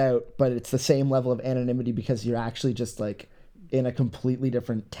spread out, but it's the same level of anonymity because you're actually just like in a completely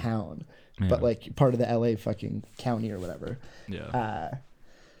different town, but like part of the LA fucking county or whatever. Yeah.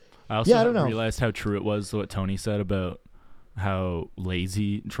 I also realized how true it was what Tony said about how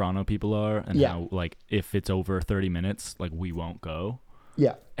lazy Toronto people are and how like if it's over 30 minutes, like we won't go.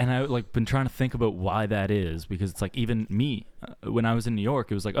 Yeah. And I like been trying to think about why that is because it's like even me when I was in New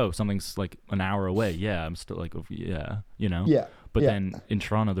York, it was like, oh, something's like an hour away. Yeah, I'm still like, you know. Yeah. But then in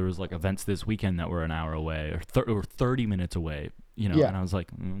Toronto, there was like events this weekend that were an hour away or 30 minutes away, you know. And I was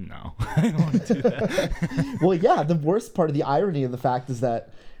like, no, I don't want to do that. Well, yeah. The worst part of the irony of the fact is that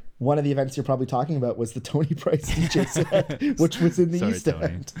one of the events you're probably talking about was the Tony Price DJ set, which was in the East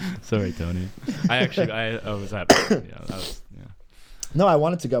End. Sorry, Tony. I was at. No, I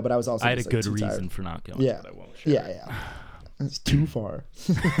wanted to go, but I was also. I had a good reason tired. For not going. Yeah, but I won't share. Yeah. It's too far.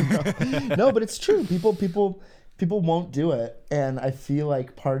 No, but it's true. People won't do it, and I feel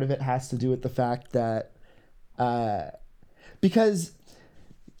like part of it has to do with the fact that, because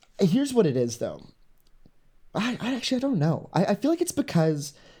here's what it is, though. I don't know. I feel like it's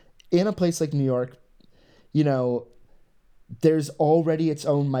because in a place like New York, you know, there's already its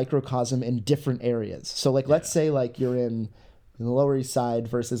own microcosm in different areas. So like, let's say like you're in the Lower East Side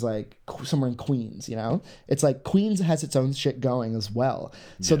versus like somewhere in Queens, you know, it's like Queens has its own shit going as well.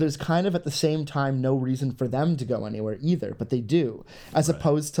 So there's kind of at the same time, no reason for them to go anywhere either, but they do, as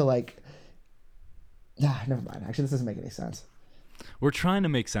opposed to like, never mind. Actually, this doesn't make any sense. We're trying to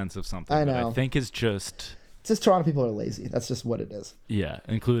make sense of something I know. That I think is just Toronto people are lazy. That's just what it is. Yeah.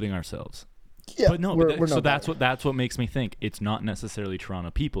 Including ourselves. Yeah, but no, so that's what makes me think it's not necessarily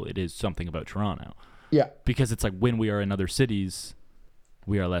Toronto people. It is something about Toronto. Yeah. Because it's like when we are in other cities,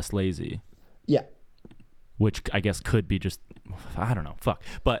 we are less lazy. Yeah. Which I guess could be just, I don't know, fuck.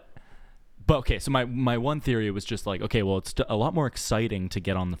 But okay, so my one theory was just like, okay, well, it's a lot more exciting to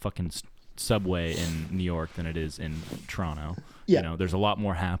get on the fucking subway in New York than it is in Toronto. Yeah. You know, there's a lot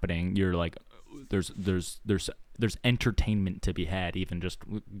more happening. You're like, there's entertainment to be had even just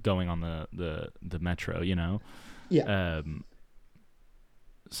going on the metro, you know? Yeah.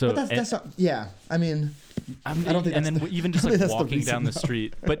 So but that's not. Yeah, I mean, I don't think. And then even just like walking down the though.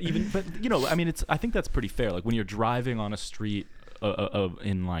 street, but you know, I mean, I think that's pretty fair. Like when you're driving on a street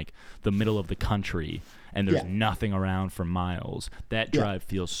in like the middle of the country and there's Yeah. nothing around for miles, that drive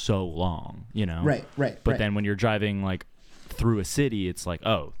feels so long, you know? Right. But then when you're driving like through a city, it's like,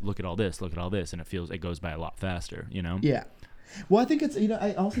 oh, look at all this, and it goes by a lot faster, you know? Yeah. Well, I think it's,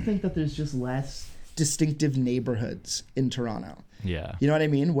 I also think that there's just less distinctive neighborhoods in Toronto. Yeah. You know what I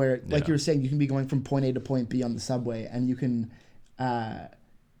mean? Where, like Yeah. you were saying, you can be going from point A to point B on the subway, and you could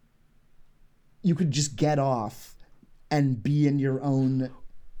just get off and be in your own,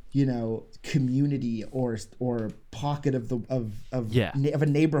 community or pocket of a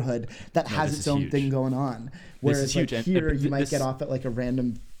neighborhood that has its own thing going on. Whereas like here, you might get off at like a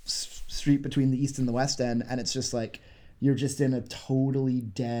random street between the east and the west end, and it's just like you're just in a totally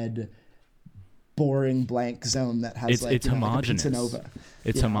dead, boring blank zone that has it's homogenous. Like a Pizza Nova.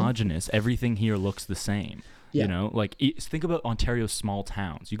 It's homogenous. Everything here looks the same. Yeah. You know, like think about Ontario's small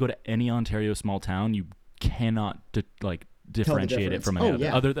towns. You go to any Ontario small town, you cannot differentiate it from any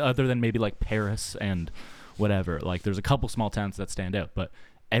other than maybe like Paris and whatever. Like there's a couple small towns that stand out, but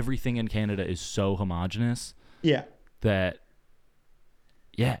everything in Canada is so homogenous. Yeah. That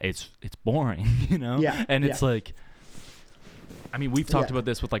it's boring, you know? Yeah. And it's like, I mean, we've talked about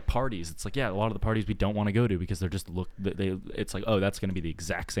this with like parties. It's like, a lot of the parties we don't want to go to because they're just it's like, oh, that's going to be the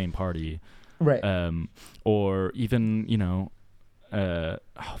exact same party. Right. Or even,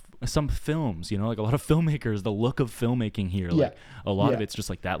 some films, like a lot of filmmakers, the look of filmmaking here, like a lot of it's just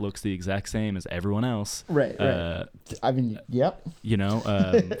like that looks the exact same as everyone else. Right. I mean, yep.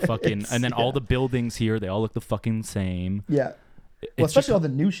 Fucking, and then all the buildings here, they all look the fucking same. Yeah. Well, especially all the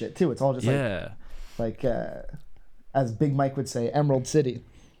new shit too. It's all just like as Big Mike would say, Emerald City.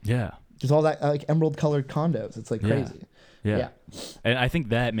 Yeah. Just all that like emerald colored condos. It's like crazy. Yeah. And I think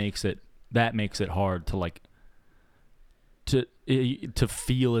that makes it hard to like to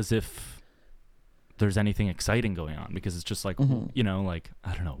feel as if there's anything exciting going on, because it's just like, like,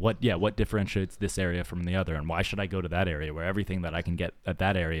 I don't know what differentiates this area from the other, and why should I go to that area where everything that I can get at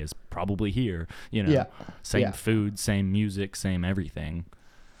that area is probably here, same food, same music, same everything.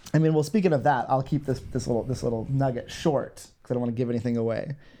 I mean, well, speaking of that, I'll keep this little nugget short because I don't want to give anything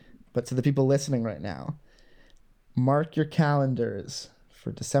away. But to the people listening right now, mark your calendars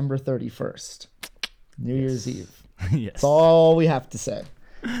for December 31st, New Year's Eve. Yes. That's all we have to say.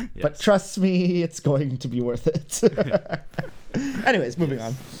 Yes. But trust me, it's going to be worth it. Anyways, moving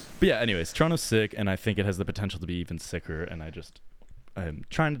on. But yeah, anyways, Toronto's sick, and I think it has the potential to be even sicker, and I'm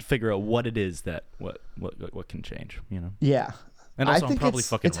trying to figure out what it is that what can change, Yeah. And also, I think I'm probably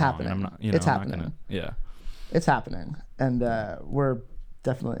fucking it's wrong. happening. I'm not, it's I'm happening. not gonna, It's happening, and we're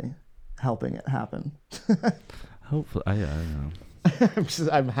definitely helping it happen. Hopefully, I don't know.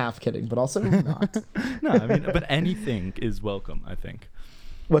 I'm half kidding, but also not. No, I mean, but anything is welcome, I think.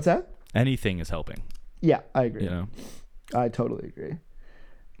 What's that? Anything is helping. Yeah, I agree. I totally agree.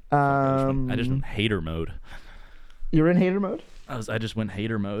 I just went hater mode. You're in hater mode? I just went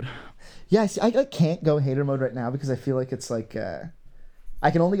hater mode. Yeah, see, I can't go hater mode right now because I feel like it's like I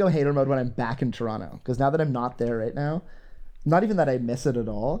can only go hater mode when I'm back in Toronto, because now that I'm not there right now, not even that I miss it at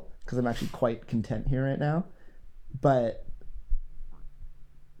all, because I'm actually quite content here right now, but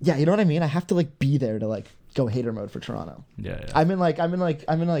yeah, you know what I mean? I have to like be there to like go hater mode for Toronto. Yeah. I'm in like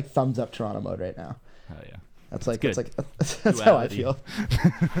thumbs up Toronto mode right now. Oh yeah. That's like good. That's how I feel.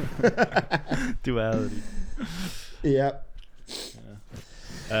 Duality. Yep.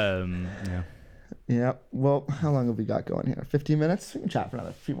 Yeah. Yeah. Well, how long have we got going here? 15 minutes? We can chat for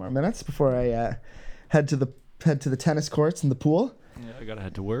another few more minutes before I head to the tennis courts and the pool. Yeah, I gotta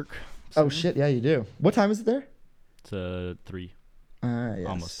head to work. Oh shit! Yeah, you do. What time is it there? It's 3. Yes.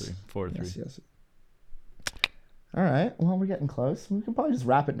 Almost 3. 4 to 3. Yes. All right. Well, we're getting close. We can probably just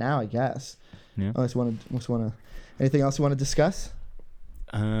wrap it now, I guess. Yeah. Unless you want to. Anything else you want to discuss?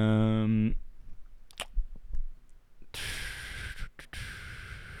 No,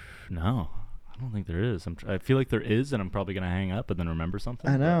 I don't think there is. I feel like there is, and I'm probably gonna hang up and then remember something.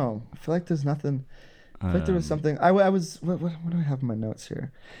 I know. I feel like there's nothing. I feel like there was something. I was. What do I have in my notes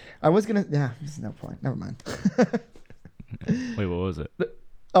here? I was gonna. Yeah. There's no point. Never mind. Wait, what was it?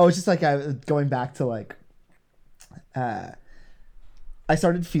 Oh, it's just like going back to like. I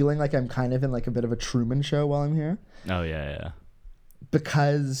started feeling like I'm kind of in like a bit of a Truman Show while I'm here. Oh yeah.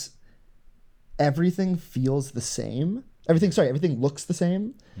 Because everything feels the same. Everything looks the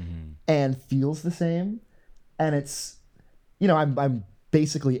same and feels the same, and it's, I'm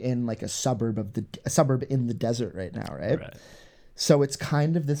basically in like a suburb in the desert right now, right? So it's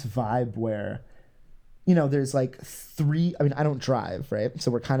kind of this vibe where, there's like I don't drive, right?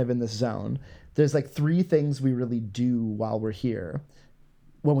 So we're kind of in this zone. There's like 3 things we really do while we're here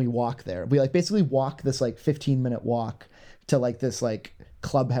when we walk there. We like basically walk this like 15-minute walk to like this like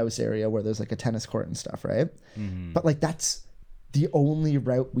clubhouse area where there's like a tennis court and stuff, right? But like that's the only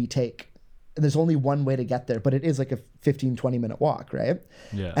route we take. There's only one way to get there, but it is like a 15-20 minute walk, right?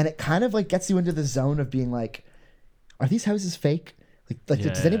 Yeah. And it kind of like gets you into the zone of being like, are these houses fake? Like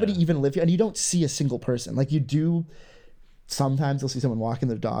does anybody even live here? And you don't see a single person. Like you do sometimes you'll see someone walking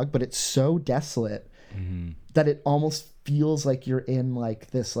their dog, but it's so desolate that it almost feels like you're in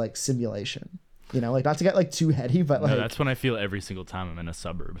like this like simulation. You know, like not to get like too heady, but like that's when I feel every single time I'm in a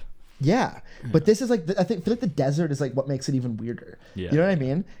suburb. Yeah, but this is like I feel like the desert is like what makes it even weirder. Yeah, you know what I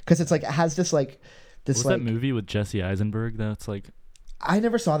mean? Because it's like it has this like this What's like that movie with Jesse Eisenberg that's like. I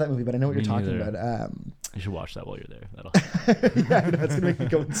never saw that movie, but I know what you're talking neither. about. You should watch that while you're there. That'll. Yeah, I know, it's gonna make me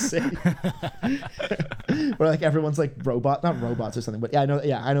go insane. Where like everyone's like not robots or something, but yeah, I know.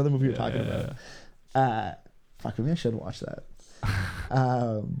 Yeah, I know the movie you're talking about. Fuck, maybe I should watch that.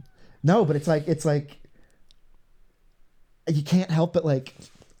 No, but it's like you can't help but like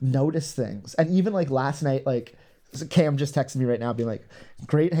notice things. And even like last night, like Cam just texted me right now being like,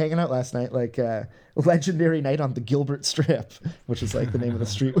 great hanging out last night, like legendary night on the Gilbert Strip, which is like the name of the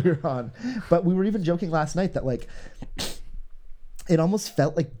street we were on. But we were even joking last night that like it almost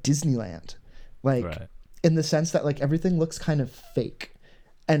felt like Disneyland, like in the sense that like everything looks kind of fake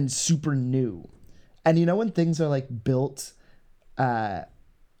and super new. And you know when things are like built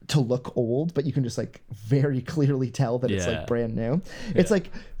to look old, but you can just like very clearly tell that it's like brand new. It's like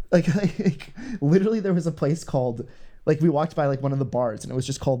literally there was a place called like we walked by like one of the bars and it was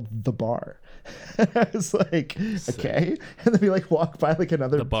just called The Bar. I was like, okay. And then we like walked by like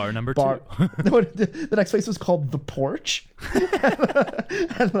another The bar number bar. 2. No, the next place was called The Porch.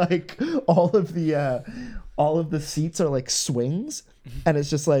 And like all of the seats are like swings. And it's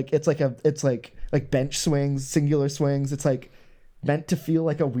just like it's like bench swings, singular swings. It's like meant to feel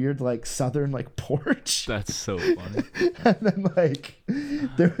like a weird like southern like porch. That's so funny. And then like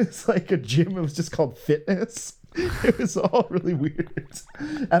there was like a gym, it was just called Fitness. It was all really weird.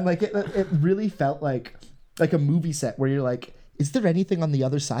 And like it really felt like a movie set where you're like, is there anything on the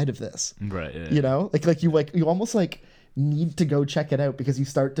other side of this? Right. Yeah. You know, you almost like need to go check it out because you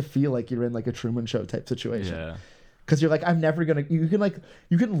start to feel like you're in like a Truman Show type situation. Yeah. Because you're like, I'm never gonna. You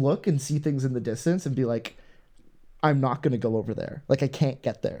can look and see things in the distance and be like, I'm not gonna go over there. Like I can't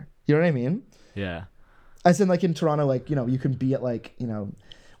get there. You know what I mean? Yeah. As in like in Toronto, like, you know, you can be at like, you know,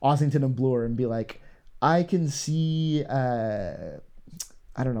 Ossington and Bloor and be like, I can see I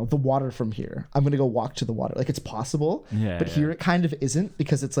don't know, the water from here. I'm gonna go walk to the water. Like it's possible. Yeah. But here it kind of isn't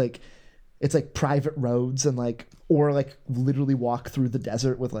because it's like private roads and like or like literally walk through the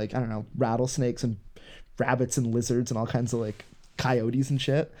desert with like, I don't know, rattlesnakes and rabbits and lizards and all kinds of like coyotes and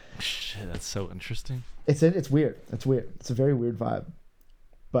shit. Shit, that's so interesting. It's weird. It's weird. It's a very weird vibe.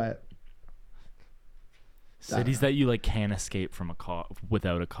 But cities that you like can't escape from a car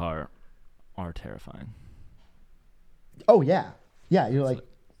without a car are terrifying. Oh yeah. Yeah, you're like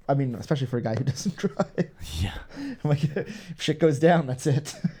I mean, especially for a guy who doesn't drive. Yeah. I'm like, if shit goes down, that's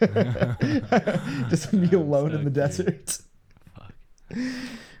it. Just me alone in the desert.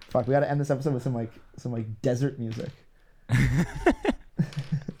 Fuck, we gotta end this episode with some desert music.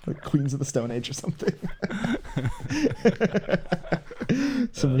 Like Queens of the Stone Age or something.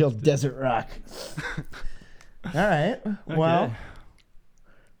 Some real desert rock. All right. Okay. Well,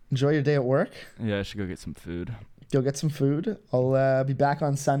 enjoy your day at work. Yeah, I should go get some food. Go get some food. I'll be back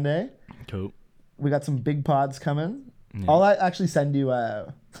on Sunday. Cool. We got some big pods coming. Yeah. I'll actually send you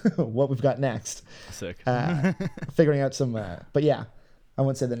what we've got next. Sick. Figuring out some, but yeah, I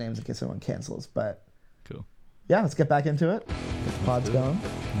won't say the names in case anyone cancels, but cool. Yeah, let's get back into it. Get the pods going.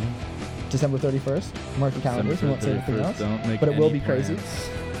 Yeah. December 31st. Mark your calendars. We won't say anything else. But it will be crazy.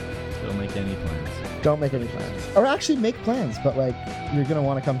 Don't make any plans. Don't make any plans. Or actually make plans, but like you're going to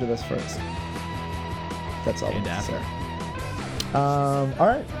want to come to this first. That's all I'm going to say. All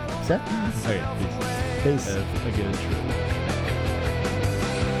right. Set? Okay, peace. Peace. Have a good trip.